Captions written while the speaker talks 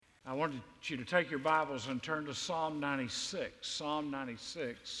I wanted you to take your Bibles and turn to Psalm 96. Psalm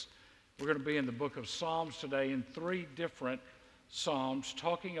 96. We're going to be in the book of Psalms today in three different Psalms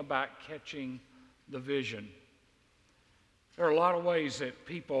talking about catching the vision. There are a lot of ways that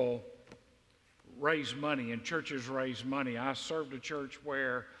people raise money and churches raise money. I served a church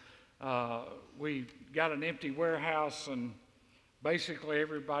where we got an empty warehouse and basically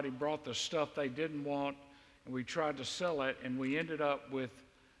everybody brought the stuff they didn't want and we tried to sell it, and we ended up with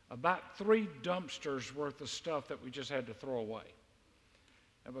about 3 dumpsters worth of stuff that we just had to throw away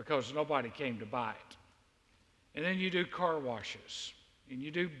because nobody came to buy it. And then you do car washes, and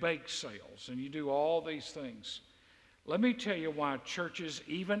you do bake sales, and you do all these things. Let me tell you why churches,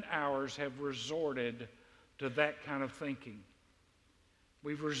 even ours, have resorted to that kind of thinking.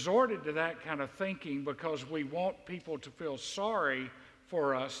 We've resorted to that kind of thinking because we want people to feel sorry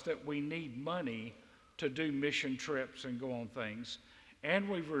for us that we need money to do mission trips and go on things. And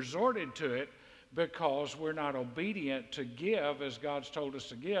we've resorted to it because we're not obedient to give as God's told us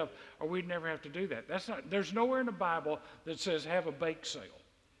to give, or we'd never have to do that. There's nowhere in the Bible that says have a bake sale.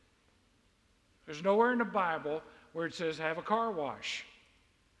 There's nowhere in the Bible where it says have a car wash.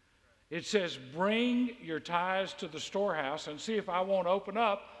 It says bring your tithes to the storehouse and see if I won't open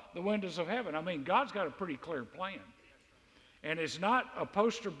up the windows of heaven. I mean, God's got a pretty clear plan. And it's not a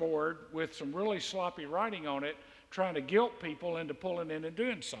poster board with some really sloppy writing on it trying to guilt people into pulling in and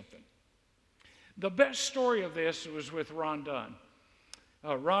doing something. The best story of this was with Ron Dunn.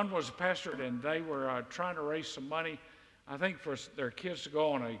 Ron was a pastor, and they were trying to raise some money, I think, for their kids to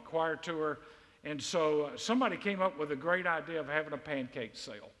go on a choir tour. And so somebody came up with a great idea of having a pancake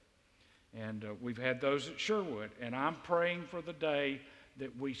sale. And we've had those at Sherwood. And I'm praying for the day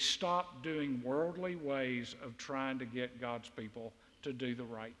that we stop doing worldly ways of trying to get God's people to do the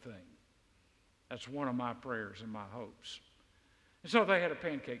right thing. That's one of my prayers and my hopes. And so they had a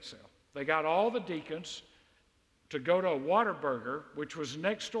pancake sale. They got all the deacons to go to a Whataburger, which was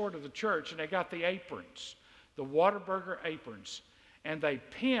next door to the church, and they got the aprons, the Whataburger aprons. And they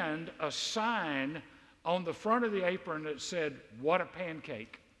pinned a sign on the front of the apron that said, "What a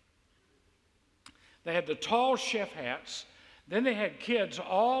pancake." They had the tall chef hats. Then they had kids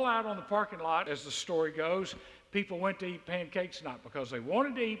all out on the parking lot, as the story goes. People went to eat pancakes, not because they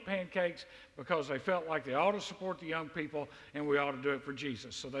wanted to eat pancakes, because they felt like they ought to support the young people and we ought to do it for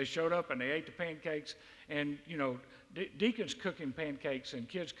Jesus. So they showed up and they ate the pancakes. And, you know, deacons cooking pancakes and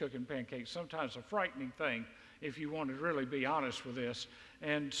kids cooking pancakes, sometimes a frightening thing if you want to really be honest with this.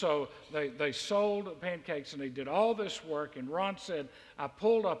 And so they sold pancakes and they did all this work. And Ron said, I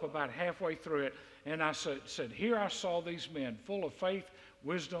pulled up about halfway through it and I said, here I saw these men full of faith,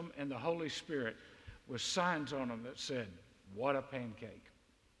 wisdom, and the Holy Spirit, with signs on them that said, "What a pancake."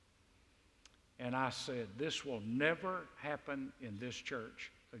 And I said, this will never happen in this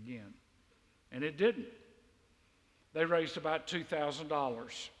church again. And it didn't. They raised about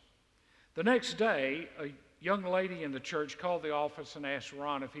 $2,000. The next day, a young lady in the church called the office and asked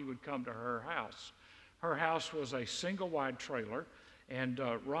Ron if he would come to her house. Her house was a single-wide trailer, and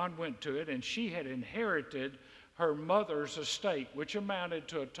Ron went to it, and she had inherited her mother's estate, which amounted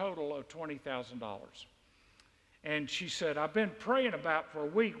to a total of $20,000. And she said, I've been praying about for a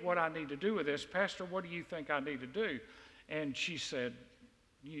week what I need to do with this. Pastor, what do you think I need to do? And she said,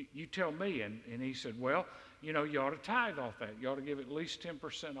 you tell me. And he said, well, you know, you ought to tithe off that. You ought to give at least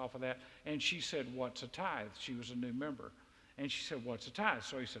 10% off of that. And she said, what's a tithe? She was a new member. And she said, what's a tithe?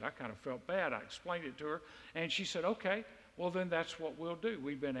 So he said, I kind of felt bad. I explained it to her. And she said, okay, well, then that's what we'll do.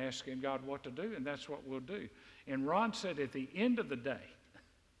 We've been asking God what to do, and that's what we'll do. And Ron said at the end of the day,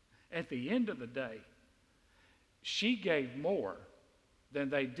 she gave more than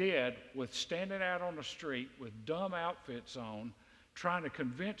they did with standing out on the street with dumb outfits on, trying to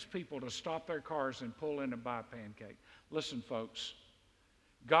convince people to stop their cars and pull in and buy a pancake. Listen, folks,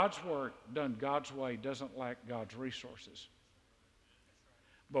 God's work done God's way doesn't lack God's resources.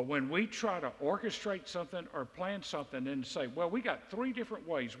 But when we try to orchestrate something or plan something and say, well, we got 3 different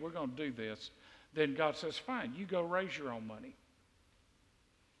ways we're going to do this, then God says, fine, you go raise your own money.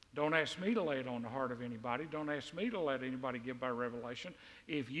 Don't ask me to lay it on the heart of anybody. Don't ask me to let anybody give by revelation.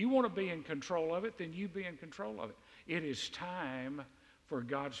 If you want to be in control of it, then you be in control of it. It is time for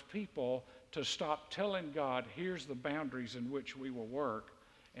God's people to stop telling God, here's the boundaries in which we will work.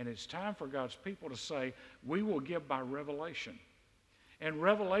 And it's time for God's people to say, we will give by revelation. And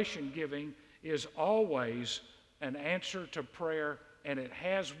revelation giving is always an answer to prayer, and it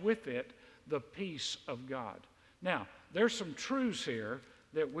has with it the peace of God. Now, there's some truths here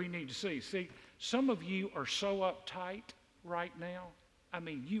that we need to see. See, some of you are so uptight right now. I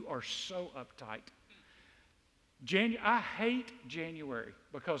mean, you are so uptight. I hate January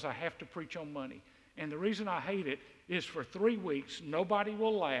because I have to preach on money. And the reason I hate it is for 3 weeks, nobody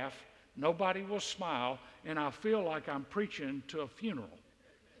will laugh, nobody will smile, and I feel like I'm preaching to a funeral.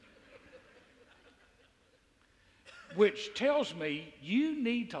 Which tells me you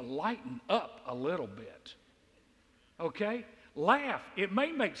need to lighten up a little bit. Okay? Laugh. It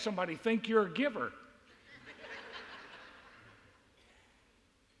may make somebody think you're a giver.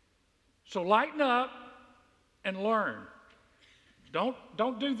 So lighten up and learn. Don't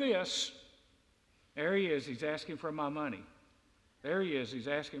do this. There he is. He's asking for my money. There he is. He's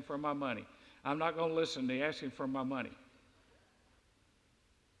asking for my money. I'm not going to listen to asking for my money.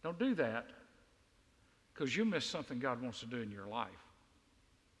 Don't do that, because you miss something God wants to do in your life.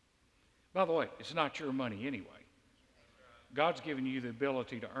 By the way, it's not your money anyway. God's given you the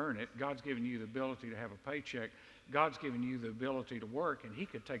ability to earn it. God's given you the ability to have a paycheck. God's given you the ability to work, and he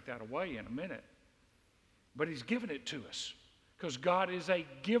could take that away in a minute. But he's given it to us because God is a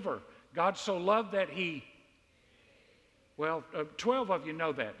giver. God so loved that he, 12 of you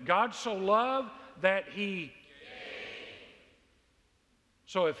know that. God so loved that he.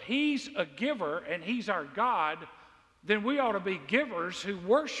 So if he's a giver and he's our God, then we ought to be givers who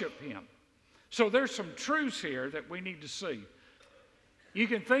worship him. So there's some truths here that we need to see. You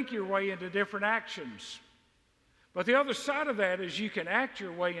can think your way into different actions. But the other side of that is you can act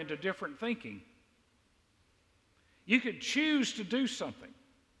your way into different thinking. You can choose to do something,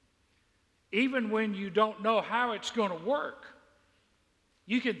 even when you don't know how it's going to work.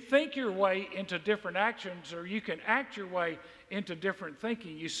 You can think your way into different actions, or you can act your way into different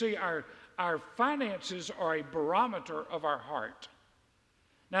thinking. You see, our finances are a barometer of our heart.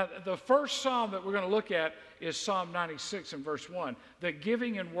 Now, the first psalm that we're going to look at is Psalm 96 and verse 1. That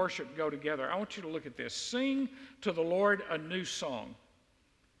giving and worship go together. I want you to look at this. Sing to the Lord a new song.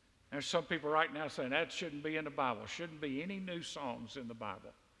 There's some people right now saying that shouldn't be in the Bible. Shouldn't be any new songs in the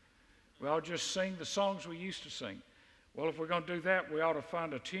Bible. We all just sing the songs we used to sing. Well, if we're going to do that, we ought to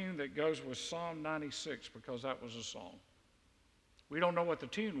find a tune that goes with Psalm 96, because that was a song. We don't know what the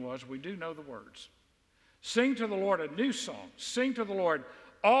tune was. We do know the words. Sing to the Lord a new song. Sing to the Lord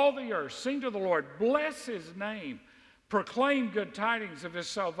all the earth. Sing to the Lord. Bless his name. Proclaim good tidings of his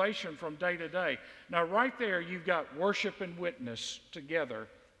salvation from day to day. Now, right there, you've got worship and witness together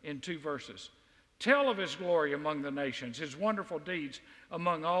in 2 verses. Tell of his glory among the nations, his wonderful deeds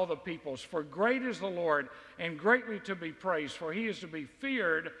among all the peoples. For great is the Lord, and greatly to be praised, for he is to be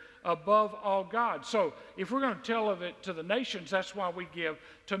feared above all gods. So if we're going to tell of it to the nations, that's why we give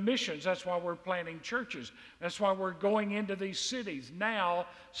to missions. That's why we're planting churches. That's why we're going into these cities. Now,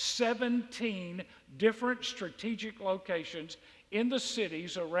 17 different strategic locations in the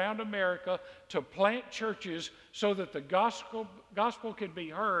cities around America to plant churches so that the gospel can be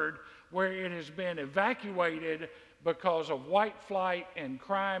heard where it has been evacuated because of white flight and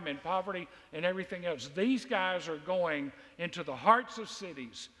crime and poverty and everything else. These guys are going into the hearts of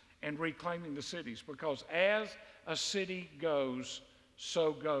cities and reclaiming the cities, because as a city goes,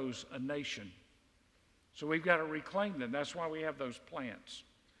 so goes a nation. So we've got to reclaim them. That's why we have those plants.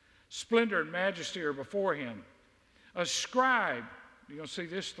 Splendor and majesty are before him. Ascribe, you're going to see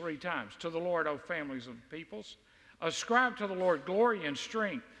this 3 times, to the Lord, O families of the peoples. Ascribe to the Lord glory and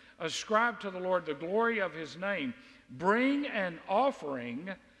strength. Ascribe to the Lord the glory of his name. Bring an offering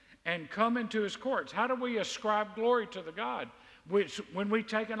and come into his courts. How do we ascribe glory to the God? When we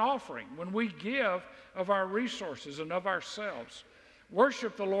take an offering, when we give of our resources and of ourselves.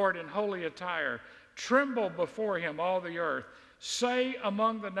 Worship the Lord in holy attire. Tremble before him, all the earth. Say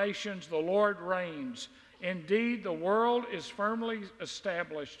among the nations, the Lord reigns. Indeed, the world is firmly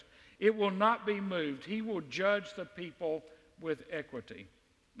established. It will not be moved. He will judge the people with equity.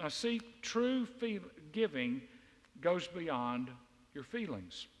 Now see, true giving goes beyond your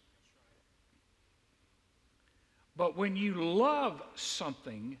feelings. But when you love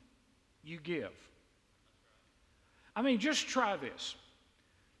something, you give. I mean, just try this.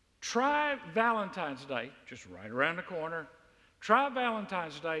 Try Valentine's Day, just right around the corner. Try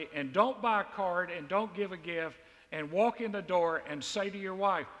Valentine's Day and don't buy a card and don't give a gift and walk in the door and say to your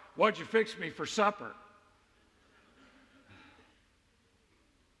wife, "What'd you fix me for supper?"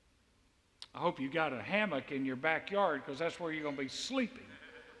 I hope you got a hammock in your backyard, because that's where you're going to be sleeping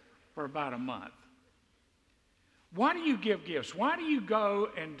for about a month. Why do you give gifts? Why do you go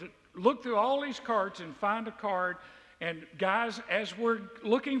and look through all these cards and find a card? And guys, as we're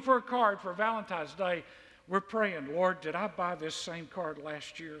looking for a card for Valentine's Day, we're praying, "Lord, did I buy this same card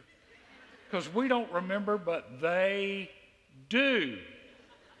last year?" Because we don't remember, but they do.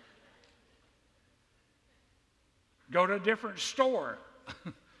 Go to a different store.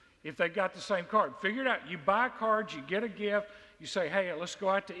 if they've got the same card. Figure it out. You buy cards, you get a gift, you say, hey, let's go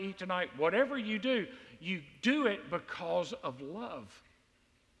out to eat tonight. Whatever you do it because of love.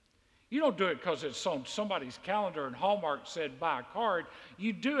 You don't do it because it's on somebody's calendar and Hallmark said buy a card.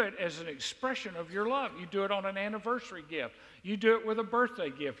 You do it as an expression of your love. You do it on an anniversary gift. You do it with a birthday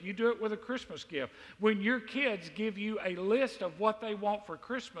gift. You do it with a Christmas gift. When your kids give you a list of what they want for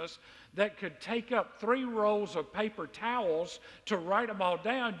Christmas that could take up 3 rolls of paper towels to write them all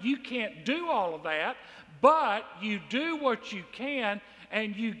down, you can't do all of that, but you do what you can.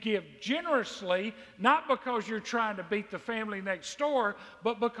 And you give generously, not because you're trying to beat the family next door,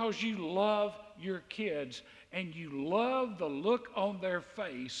 but because you love your kids and you love the look on their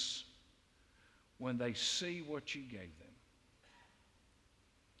face when they see what you gave them.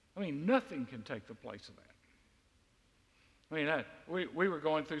 I mean, nothing can take the place of that. I mean, we were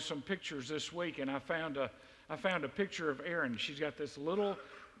going through some pictures this week, and I found a picture of Erin. She's got this little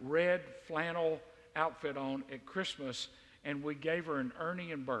red flannel outfit on at Christmas, and we gave her an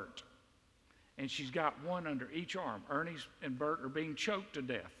Ernie and Bert. And she's got one under each arm. Ernie and Bert are being choked to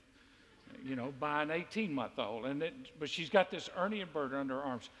death, by an 18-month-old. But she's got this Ernie and Bert under her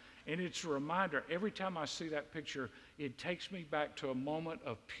arms. And it's a reminder, every time I see that picture, it takes me back to a moment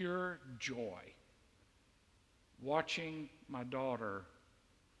of pure joy. Watching my daughter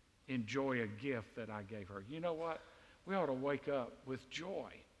enjoy a gift that I gave her. You know what? We ought to wake up with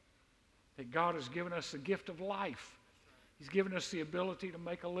joy that God has given us the gift of life. He's given us the ability to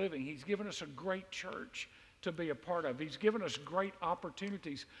make a living. He's given us a great church to be a part of. He's given us great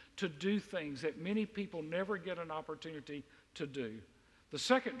opportunities to do things that many people never get an opportunity to do. The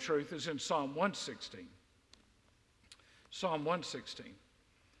second truth is in Psalm 116. Psalm 116.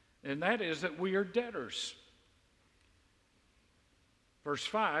 And that is that we are debtors. Verse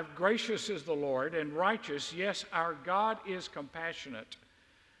 5, gracious is the Lord and righteous. Yes, our God is compassionate.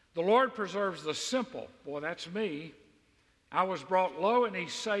 The Lord preserves the simple. Boy, that's me. I was brought low, and he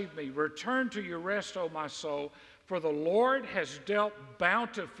saved me. Return to your rest, O my soul, for the Lord has dealt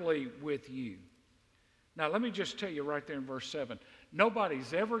bountifully with you. Now, let me just tell you right there in verse 7,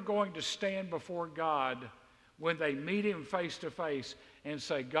 nobody's ever going to stand before God when they meet him face to face and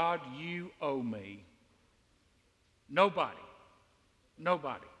say, God, you owe me. Nobody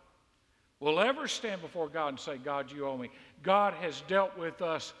will ever stand before God and say, God, you owe me. God has dealt with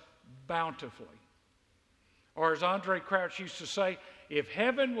us bountifully. Or as Andre Crouch used to say, if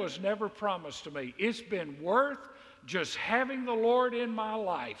heaven was never promised to me, it's been worth just having the Lord in my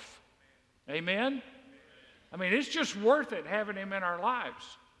life. Amen? I mean, it's just worth it having him in our lives.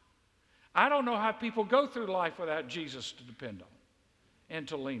 I don't know how people go through life without Jesus to depend on and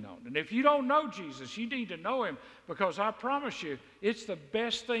to lean on. And if you don't know Jesus, you need to know him, because I promise you, it's the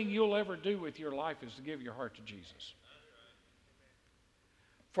best thing you'll ever do with your life is to give your heart to Jesus.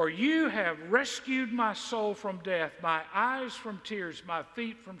 For you have rescued my soul from death, my eyes from tears, my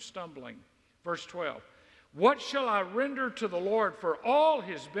feet from stumbling. Verse 12. What shall I render to the Lord for all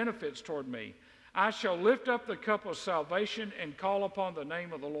his benefits toward me? I shall lift up the cup of salvation and call upon the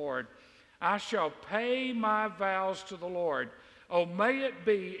name of the Lord. I shall pay my vows to the Lord. Oh, may it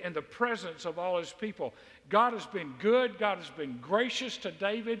be in the presence of all his people. God has been good. God has been gracious to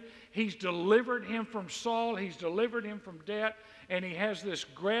David. He's delivered him from Saul. He's delivered him from debt. And he has this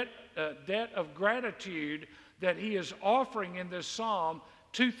great debt of gratitude that he is offering in this psalm.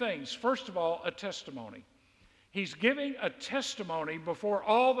 2 things. First of all, a testimony. He's giving a testimony before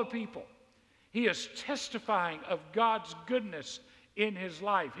all the people. He is testifying of God's goodness in his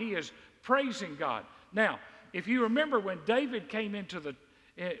life. He is praising God. Now, if you remember when David came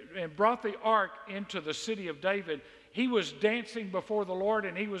and brought the ark into the city of David, he was dancing before the Lord,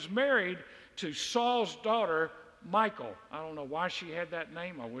 and he was married to Saul's daughter, Michal. I don't know why she had that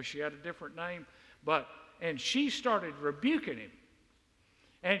name. I wish she had a different name. And she started rebuking him.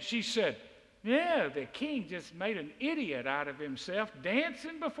 And she said, yeah, the king just made an idiot out of himself,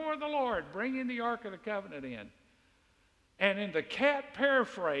 dancing before the Lord, bringing the Ark of the Covenant in. And in the cat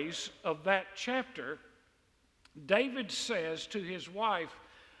paraphrase of that chapter, David says to his wife,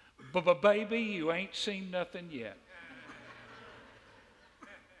 baby, you ain't seen nothing yet.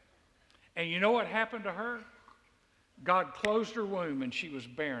 And you know what happened to her? God closed her womb, and she was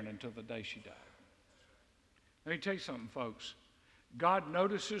barren until the day she died. Let me tell you something, folks. God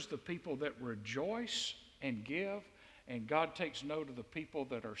notices the people that rejoice and give, and God takes note of the people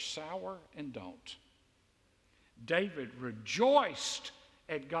that are sour and don't. David rejoiced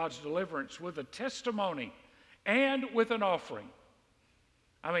at God's deliverance with a testimony and with an offering.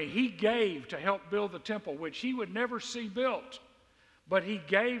 I mean, he gave to help build the temple, which he would never see built, but he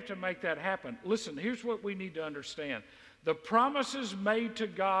gave to make that happen. Listen, here's what we need to understand. The promises made to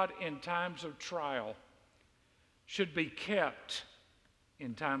God in times of trial should be kept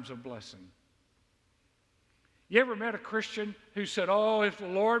in times of blessing. You ever met a Christian who said, oh, if the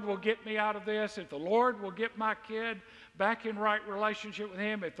Lord will get me out of this, if the Lord will get my kid back in right relationship with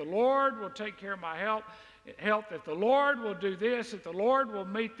him, if the Lord will take care of my health, if the Lord will do this, if the Lord will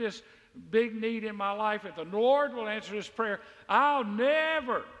meet this big need in my life, if the Lord will answer this prayer, I'll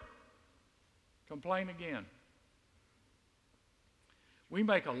never complain again. We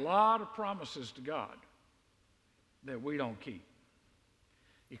make a lot of promises to God that we don't keep.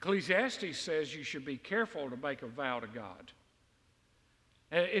 Ecclesiastes says you should be careful to make a vow to God.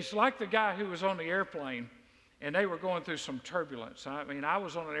 It's like the guy who was on the airplane and they were going through some turbulence. I mean, I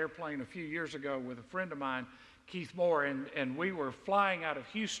was on an airplane a few years ago with a friend of mine, Keith Moore, and we were flying out of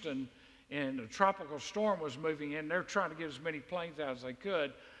Houston and a tropical storm was moving in. They're trying to get as many planes out as they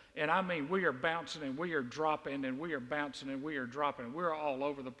could. And I mean, we are bouncing and we are dropping and we are bouncing and we are dropping. We're all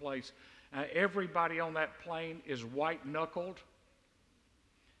over the place. Everybody on that plane is white-knuckled.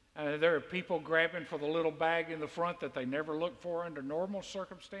 There are people grabbing for the little bag in the front that they never look for under normal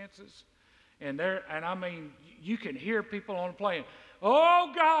circumstances. And I mean, you can hear people on the plane,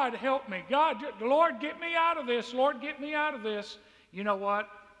 oh, God, help me. God, Lord, get me out of this. Lord, get me out of this. You know what?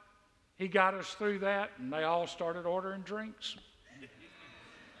 He got us through that, and they all started ordering drinks.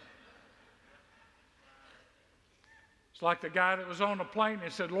 It's like the guy that was on the plane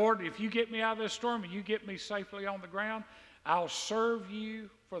and said, Lord, if you get me out of this storm and you get me safely on the ground, I'll serve you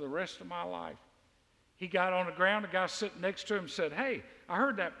for the rest of my life. He got on the ground. The guy sitting next to him said, hey, I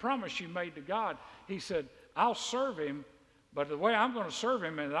heard that promise you made to God. He said, I'll serve him, but the way I'm going to serve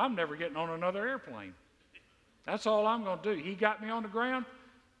him is I'm never getting on another airplane. That's all I'm going to do. He got me on the ground.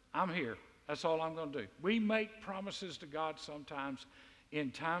 I'm here. That's all I'm going to do. We make promises to God sometimes in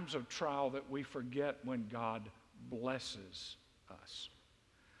times of trial that we forget when God blesses us.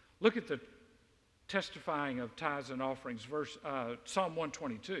 Look at the testifying of tithes and offerings, Psalm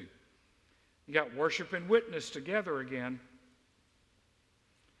 122. You got worship and witness together again.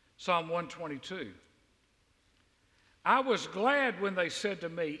 Psalm 122. I was glad when they said to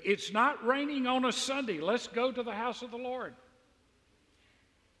me, it's not raining on a Sunday. Let's go to the house of the Lord.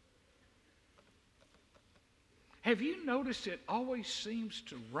 Have you noticed it always seems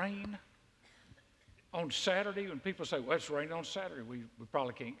to rain on Saturday when people say, well, it's raining on Saturday. We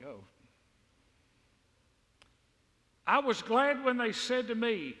probably can't go. I was glad when they said to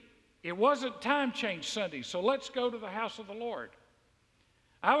me, it wasn't time change Sunday, so let's go to the house of the Lord.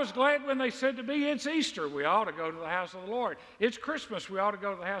 I was glad when they said to me, it's Easter, we ought to go to the house of the Lord. It's Christmas, we ought to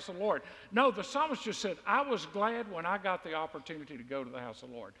go to the house of the Lord. No, the psalmist just said, I was glad when I got the opportunity to go to the house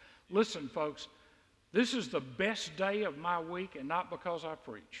of the Lord. Listen, folks, this is the best day of my week, and not because I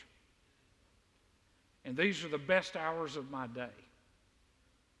preach. And these are the best hours of my day,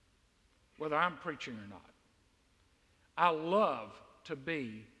 whether I'm preaching or not. I love to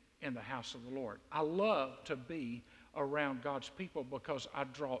be in the house of the Lord. I love to be around God's people because I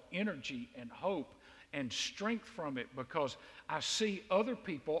draw energy and hope and strength from it, because I see other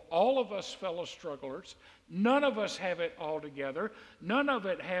people, all of us fellow strugglers. None of us have it all together. None of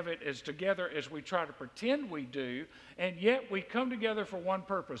it have it as together as we try to pretend we do, and yet we come together for one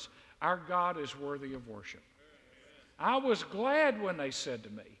purpose. Our God is worthy of worship. I was glad when they said to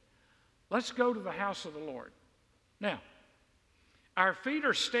me, let's go to the house of the Lord. Now, our feet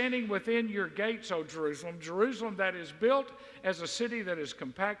are standing within your gates, O Jerusalem, Jerusalem that is built as a city that is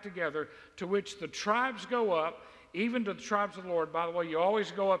compact together, to which the tribes go up, even to the tribes of the Lord. By the way, you always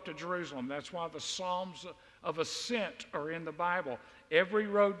go up to Jerusalem. That's why the Psalms of Ascent are in the Bible. Every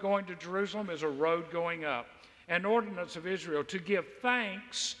road going to Jerusalem is a road going up. An ordinance of Israel to give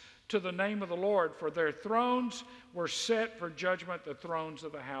thanks to the name of the Lord, for their thrones were set for judgment, the thrones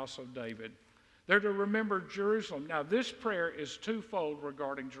of the house of David. They're to remember Jerusalem. Now, this prayer is twofold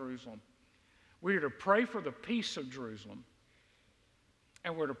regarding Jerusalem. We are to pray for the peace of Jerusalem,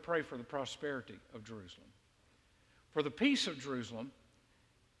 and we're to pray for the prosperity of Jerusalem. For the peace of Jerusalem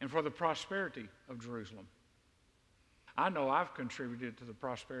and for the prosperity of Jerusalem. I know I've contributed to the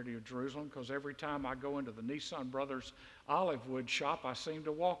prosperity of Jerusalem, because every time I go into the Nissan Brothers olive wood shop, I seem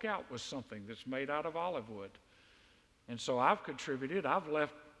to walk out with something that's made out of olive wood. And so I've contributed. I've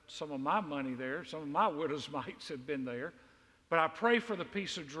left some of my money there. Some of my widow's mites have been there. But I pray for the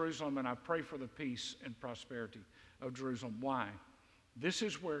peace of Jerusalem, and I pray for the peace and prosperity of Jerusalem. Why? This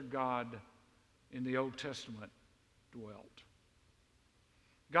is where God in the Old Testament dwelt.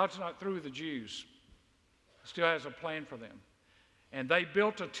 God's not through with the Jews. He still has a plan for them. And they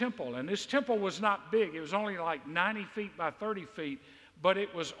built a temple, and this temple was not big. It was only like 90 feet by 30 feet, but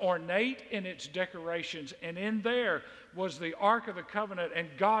it was ornate in its decorations, and in there was the Ark of the Covenant, and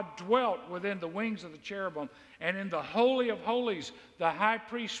God dwelt within the wings of the cherubim. And in the Holy of Holies, the high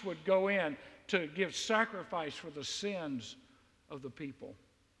priest would go in to give sacrifice for the sins of the people.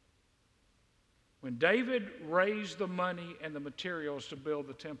 When David raised the money and the materials to build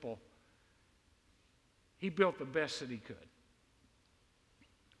the temple, he built the best that he could.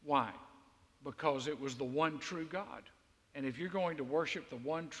 Why? Because it was the one true God. And if you're going to worship the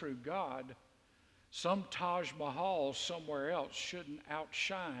one true God, some Taj Mahal somewhere else shouldn't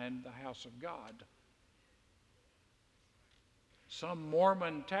outshine the house of God. Some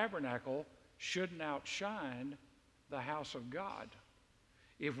Mormon tabernacle shouldn't outshine the house of God.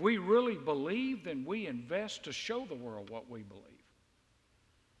 If we really believe, then we invest to show the world what we believe.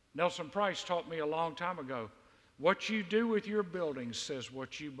 Nelson Price taught me a long time ago, what you do with your buildings says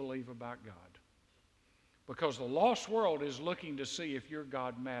what you believe about God. Because the lost world is looking to see if your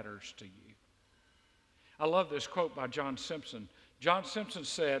God matters to you. I love this quote by John Simpson. John Simpson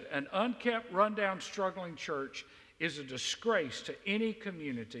said, "An unkept, rundown, struggling church is a disgrace to any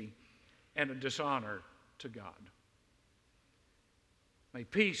community and a dishonor to God." May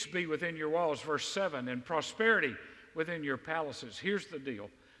peace be within your walls, verse 7, and prosperity within your palaces. Here's the deal.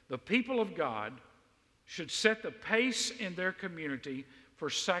 The people of God should set the pace in their community for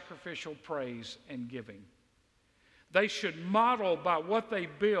sacrificial praise and giving. They should model by what they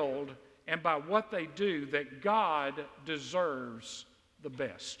build and by what they do that God deserves the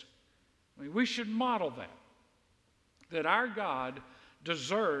best. I mean, we should model that our God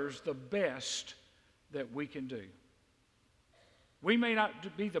deserves the best that we can do. We may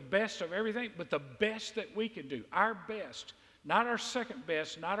not be the best of everything, but the best that we can do, our best, not our second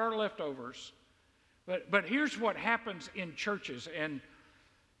best, not our leftovers. But here's what happens in churches. And,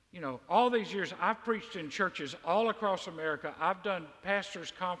 you know, all these years I've preached in churches all across America. I've done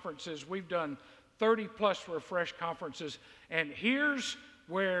pastors' conferences. We've done 30-plus Refresh conferences. And here's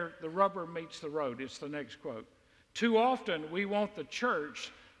where the rubber meets the road. It's the next quote. Too often we want the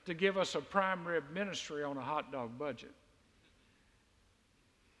church to give us a prime rib ministry on a hot dog budget.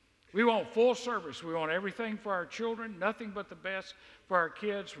 We want full service. We want everything for our children, nothing but the best for our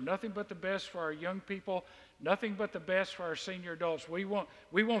kids, nothing but the best for our young people, nothing but the best for our senior adults. We want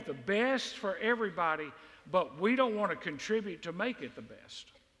the best for everybody, but we don't want to contribute to make it the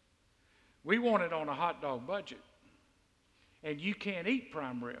best. We want it on a hot dog budget. And you can't eat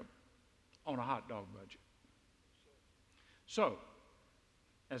prime rib on a hot dog budget. So,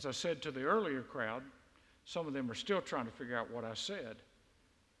 as I said to the earlier crowd, some of them are still trying to figure out what I said.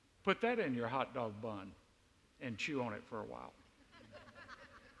 Put that in your hot dog bun and chew on it for a while.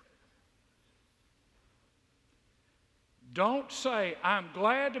 Don't say, I'm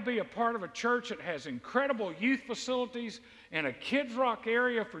glad to be a part of a church that has incredible youth facilities and a Kids Rock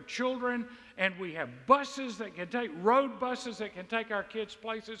area for children, and we have buses that can take, road buses that can take our kids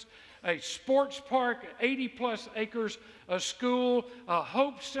places, a sports park, 80-plus acres, a school, a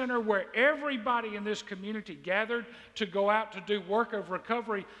Hope Center where everybody in this community gathered to go out to do work of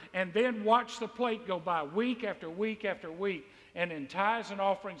recovery and then watch the plate go by week after week after week, and in tithes and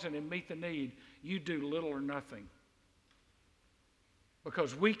offerings and in Meet the Need, you do little or nothing.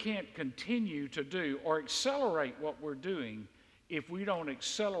 Because we can't continue to do or accelerate what we're doing if we don't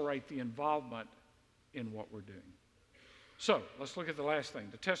accelerate the involvement in what we're doing. So, let's look at the last thing,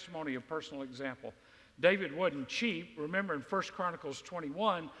 the testimony of personal example. David wasn't cheap. Remember in 1 Chronicles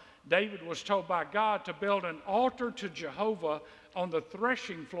 21, David was told by God to build an altar to Jehovah on the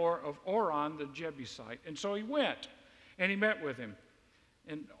threshing floor of Ornan the Jebusite. And so he went, and he met with him.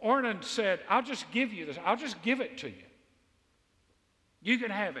 And Ornan said, I'll just give you this. I'll just give it to you. You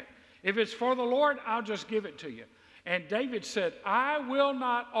can have it. If it's for the Lord, I'll just give it to you. And David said, I will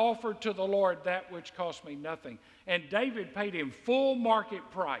not offer to the Lord that which cost me nothing. And David paid him full market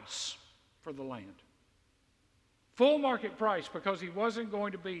price for the land. Full market price because he wasn't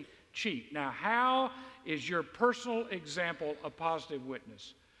going to be cheap. Now, how is your personal example a positive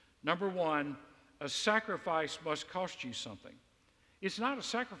witness? Number one, a sacrifice must cost you something. It's not a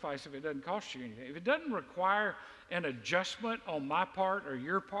sacrifice if it doesn't cost you anything. If it doesn't require an adjustment on my part or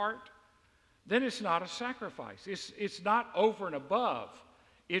your part, then it's not a sacrifice. It's not over and above.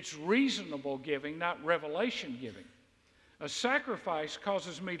 It's reasonable giving, not revelation giving. A sacrifice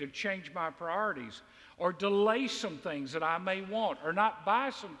causes me to change my priorities or delay some things that I may want or not buy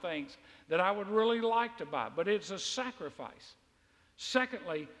some things that I would really like to buy, but it's a sacrifice.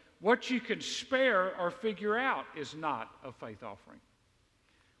 Secondly, what you can spare or figure out is not a faith offering.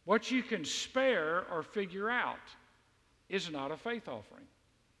 What you can spare or figure out is not a faith offering.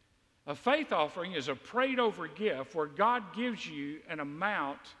 A faith offering is a prayed over gift where God gives you an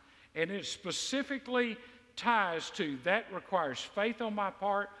amount and it specifically ties to that requires faith on my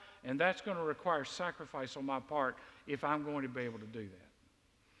part, and that's going to require sacrifice on my part if I'm going to be able to do that.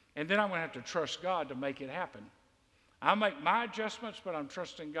 And then I'm going to have to trust God to make it happen. I make my adjustments, but I'm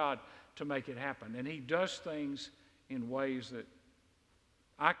trusting God to make it happen. And He does things in ways that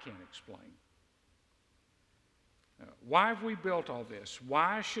I can't explain. Why have we built all this?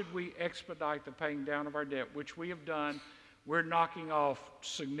 Why should we expedite the paying down of our debt, which we have done? We're knocking off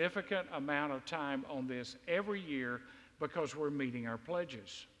significant amount of time on this every year because we're meeting our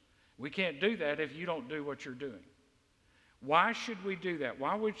pledges. We can't do that if you don't do what you're doing. Why should we do that?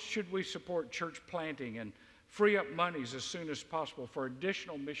 Should we support church planting and free up monies as soon as possible for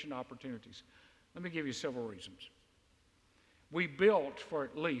additional mission opportunities? Let me give you several reasons. We built for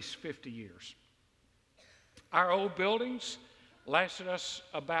at least 50 years. Our old buildings lasted us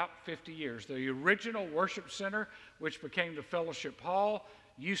about 50 years. The original worship center, which became the fellowship hall,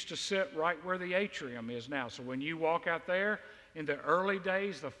 used to sit right where the atrium is now. So when you walk out there, in the early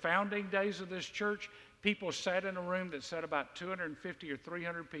days, the founding days of this church, people sat in a room that sat about 250 or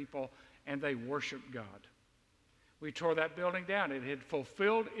 300 people, and they worshiped God. We tore that building down. It had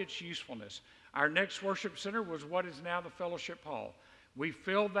fulfilled its usefulness. Our next worship center was what is now the fellowship hall. We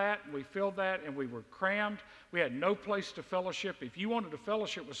filled that, and we were crammed. We had no place to fellowship. If you wanted to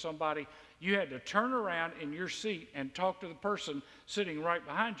fellowship with somebody, you had to turn around in your seat and talk to the person sitting right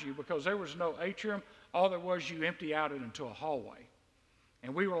behind you because there was no atrium. All there was, you empty out it into a hallway.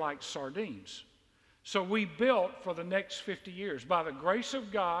 And we were like sardines. So we built for the next 50 years. By the grace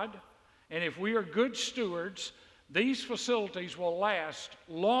of God, and if we are good stewards, these facilities will last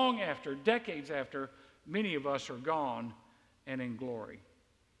long after, decades after, many of us are gone and in glory.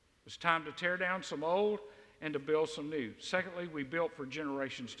 It's time to tear down some old and to build some new. Secondly, we built for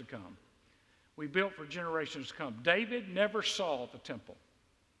generations to come. We built for generations to come. David never saw the temple.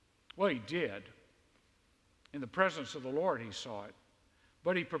 Well, he did. In the presence of the Lord, he saw it.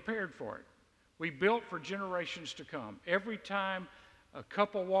 But he prepared for it. We built for generations to come. Every time a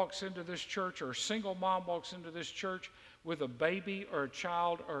couple walks into this church or a single mom walks into this church with a baby or a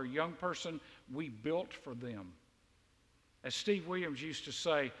child or a young person, we built for them. As Steve Williams used to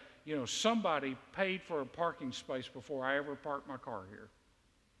say, somebody paid for a parking space before I ever parked my car here.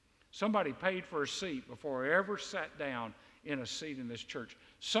 Somebody paid for a seat before I ever sat down in a seat in this church.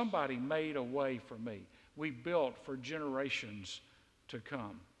 Somebody made a way for me. We built for generations to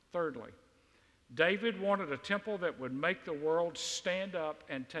come. Thirdly, David wanted a temple that would make the world stand up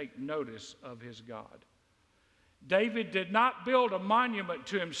and take notice of his God. David did not build a monument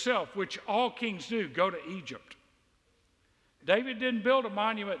to himself, which all kings do, go to Egypt. David didn't build a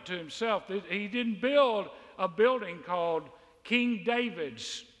monument to himself. He didn't build a building called King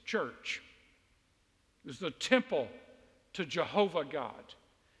David's Church. It was the temple to Jehovah God.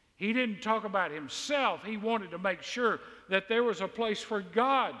 He didn't talk about himself. He wanted to make sure that there was a place for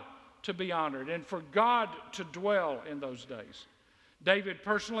God to be honored and for God to dwell in those days. David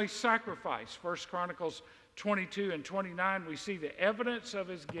personally sacrificed. 1 Chronicles 22 and 29, we see the evidence of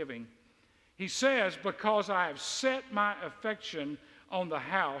his giving. He says, because I have set my affection on the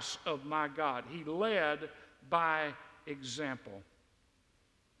house of my God. He led by example.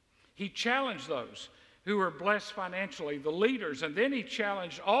 He challenged those who were blessed financially, the leaders, and then he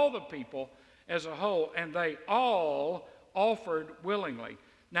challenged all the people as a whole, and they all offered willingly.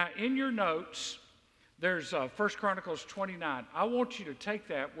 Now, in your notes, there's 1 Chronicles 29. I want you to take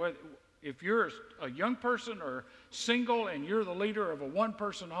that, if you're a young person or single and you're the leader of a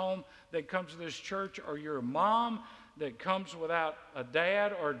one-person home that comes to this church, or you're a mom that comes without a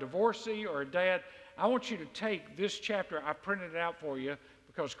dad or a divorcee or a dad, I want you to take this chapter. I printed it out for you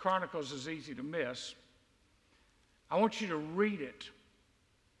because Chronicles is easy to miss. I want you to read it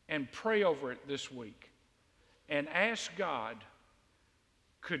and pray over it this week and ask God,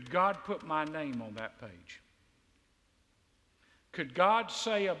 could God put my name on that page? Could God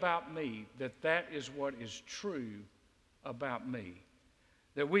say about me that that is what is true about me?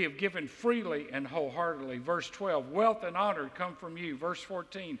 That we have given freely and wholeheartedly. Verse 12, wealth and honor come from you. Verse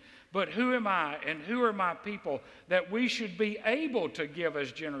 14, but who am I and who are my people that we should be able to give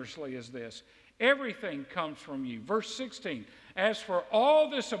as generously as this? Everything comes from you. Verse 16, as for all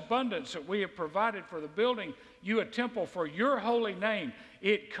this abundance that we have provided for the building you a temple for your holy name,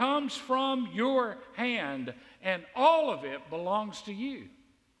 it comes from your hand, and all of it belongs to you.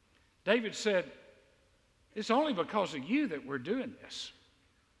 David said, it's only because of you that we're doing this.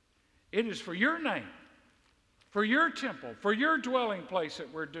 It is for your name, for your temple, for your dwelling place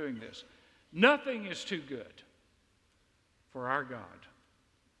that we're doing this. Nothing is too good for our God.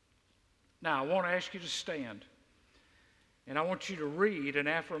 Now, I want to ask you to stand, and I want you to read an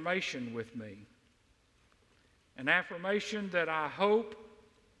affirmation with me. An affirmation that I hope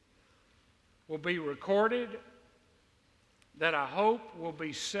will be recorded, that I hope will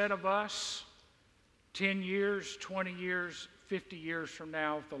be said of us 10 years, 20 years, 50 years from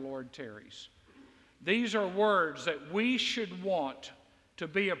now if the Lord tarries. These are words that we should want to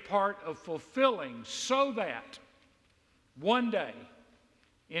be a part of fulfilling so that one day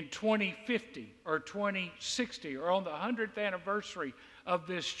in 2050 or 2060 or on the 100th anniversary of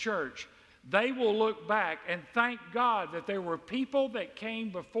this church, they will look back and thank God that there were people that came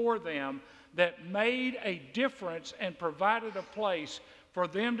before them that made a difference and provided a place for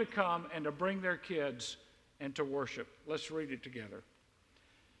them to come and to bring their kids and to worship. Let's read it together.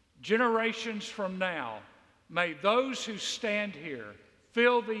 Generations from now, may those who stand here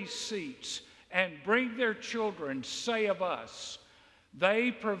fill these seats and bring their children say of us,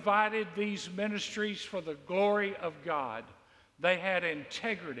 they provided these ministries for the glory of God. They had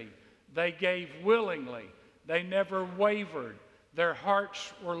integrity. They gave willingly. They never wavered. Their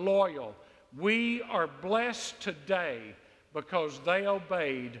hearts were loyal. We are blessed today because they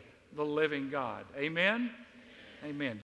obeyed the living God. Amen? Amen.